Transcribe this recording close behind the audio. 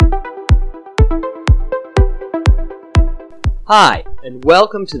Hi, and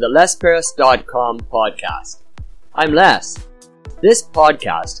welcome to the LesParis.com podcast. I'm Les. This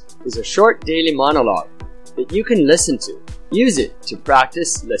podcast is a short daily monologue that you can listen to. Use it to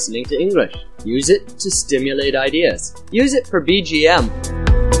practice listening to English. Use it to stimulate ideas. Use it for BGM.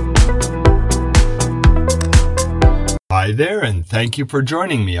 Hi there, and thank you for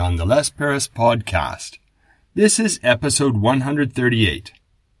joining me on the Les Paris podcast. This is episode 138.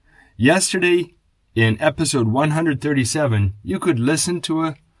 Yesterday, in episode 137, you could listen to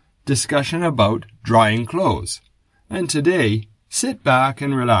a discussion about drying clothes. And today, sit back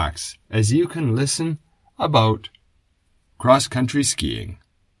and relax as you can listen about cross-country skiing.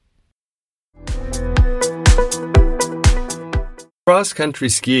 Cross-country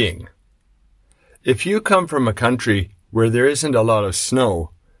skiing. If you come from a country where there isn't a lot of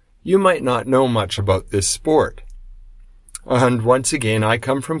snow, you might not know much about this sport. And once again, I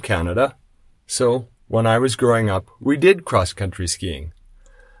come from Canada. So, when I was growing up, we did cross-country skiing.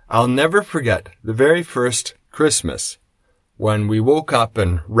 I'll never forget the very first Christmas when we woke up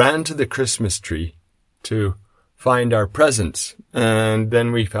and ran to the Christmas tree to find our presents. And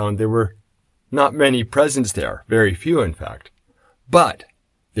then we found there were not many presents there, very few in fact. But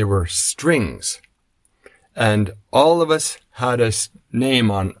there were strings. And all of us had a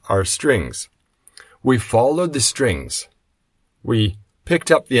name on our strings. We followed the strings. We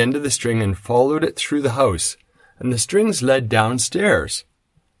picked up the end of the string and followed it through the house, and the strings led downstairs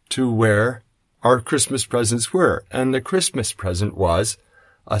to where our Christmas presents were, and the Christmas present was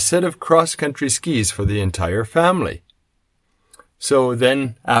a set of cross-country skis for the entire family. So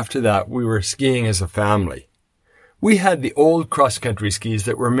then, after that, we were skiing as a family. We had the old cross-country skis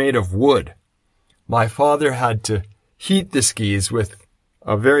that were made of wood. My father had to heat the skis with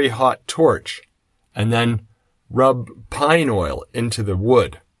a very hot torch, and then rub pine oil into the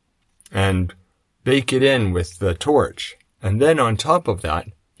wood and bake it in with the torch. And then on top of that,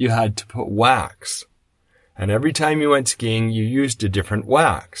 you had to put wax. And every time you went skiing, you used a different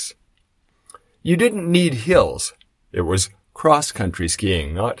wax. You didn't need hills. It was cross-country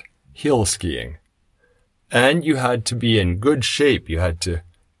skiing, not hill skiing. And you had to be in good shape. You had to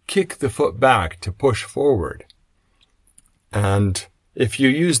kick the foot back to push forward. And if you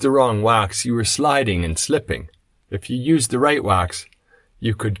used the wrong wax, you were sliding and slipping. If you used the right wax,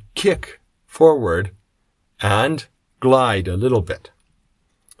 you could kick forward and glide a little bit.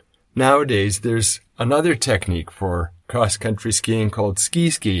 Nowadays, there's another technique for cross-country skiing called ski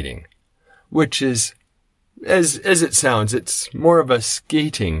skating, which is, as it sounds, it's more of a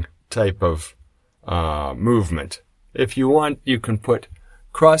skating type of movement. If you want, you can put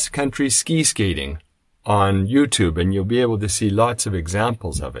cross-country ski skating on YouTube and you'll be able to see lots of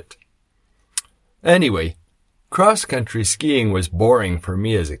examples of it. Anyway, cross-country skiing was boring for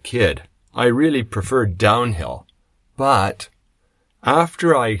me as a kid. I really preferred downhill. But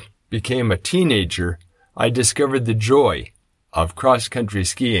after I became a teenager, I discovered the joy of cross-country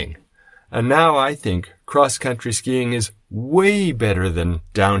skiing. And now I think cross-country skiing is way better than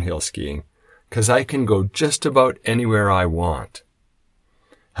downhill skiing, because I can go just about anywhere I want.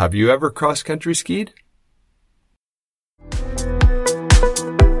 Have you ever cross-country skied?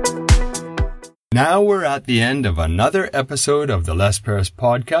 Now we're at the end of another episode of the Les Paris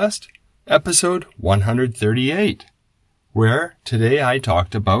podcast, episode 138, where today I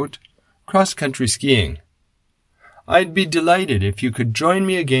talked about cross-country skiing. I'd be delighted if you could join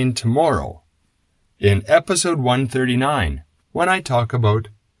me again tomorrow in episode 139 when I talk about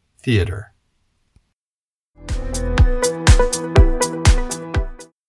theater.